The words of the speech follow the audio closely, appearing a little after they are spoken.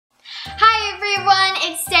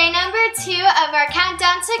number 2 of our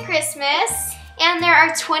countdown to Christmas. And there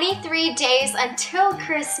are 23 days until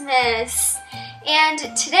Christmas. And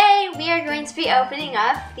today we are going to be opening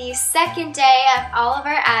up the second day of all of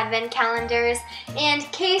our advent calendars. And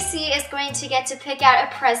Kacy is going to get to pick out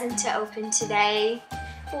a present to open today.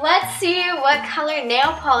 Let's see what color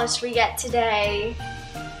nail polish we get today.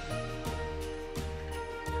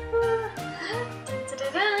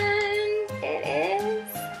 It is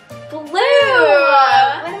blue!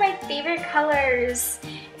 One of my favorite colors.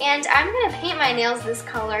 And I'm gonna paint my nails this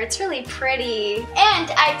color. It's really pretty. And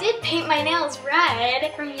I did paint my nails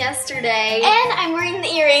red from yesterday. And I'm wearing the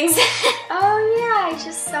earrings. Oh yeah, I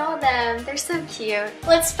just saw them. They're so cute.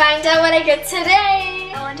 Let's find out what I get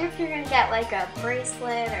today. I wonder if you're gonna get like a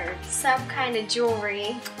bracelet or some kind of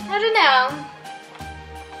jewelry. I don't know.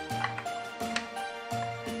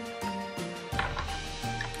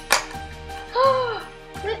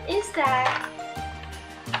 What is that?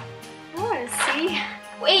 I wanna see.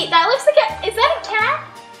 Wait, that looks like a, is that a cat?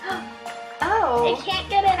 Oh. I can't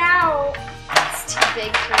get it out. It's too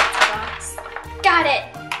big for its box. Got it.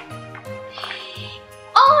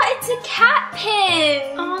 Oh, it's a cat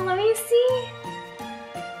pin. Oh, let me see.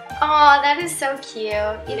 Oh, that is so cute.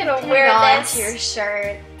 You can wear this onto your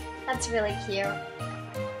shirt. That's really cute.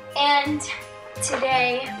 And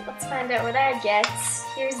today, let's find out what I get.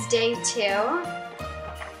 Here's day 2.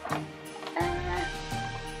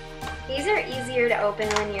 These are easier to open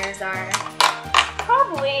than yours are.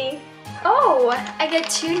 Probably. Oh, I get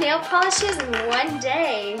 2 nail polishes in one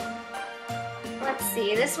day. Let's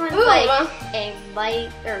see, this one's like a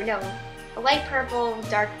light, or no, a light purple,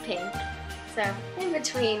 dark pink. So, in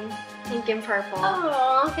between pink and purple.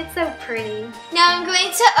 Oh, it's so pretty. Now I'm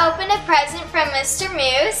going to open a present from Mr.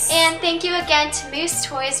 Moose. And thank you again to Moose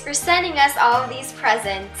Toys for sending us all of these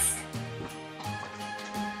presents.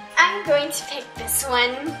 I'm going to pick this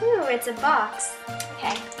one. Ooh, it's a box. Okay,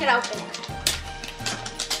 I can open it.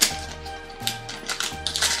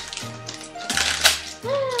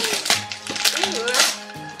 Ooh.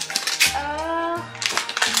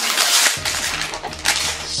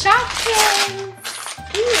 Shopkins!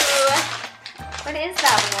 Ooh. What is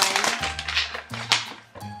that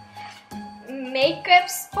one? Makeup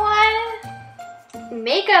spot?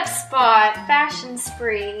 Makeup spot, fashion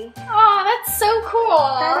spree. Oh, that's so cool.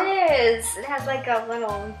 That is. It has like a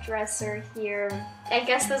little dresser here. I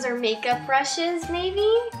guess those are makeup brushes, maybe?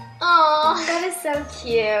 Oh, that is so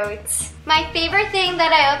cute. My favorite thing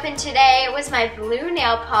that I opened today was my blue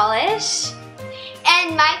nail polish.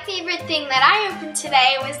 And my favorite thing that I opened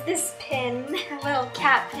today was this pin, a little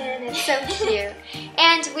cat pin. It's so cute.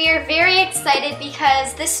 And we are very excited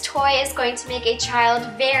because this toy is going to make a child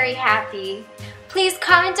very happy. Please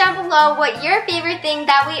comment down below what your favorite thing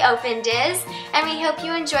that we opened is, and we hope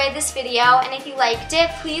you enjoyed this video, and if you liked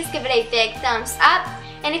it, please give it a big thumbs up,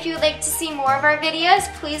 and if you would like to see more of our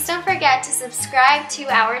videos, please don't forget to subscribe to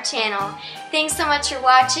our channel. Thanks so much for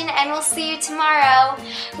watching, and we'll see you tomorrow.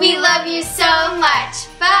 We love you so much.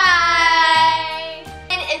 Bye!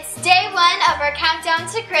 And it's day 1 of our countdown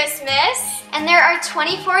to Christmas, and there are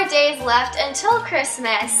 24 days left until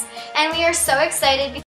Christmas, and we are so excited.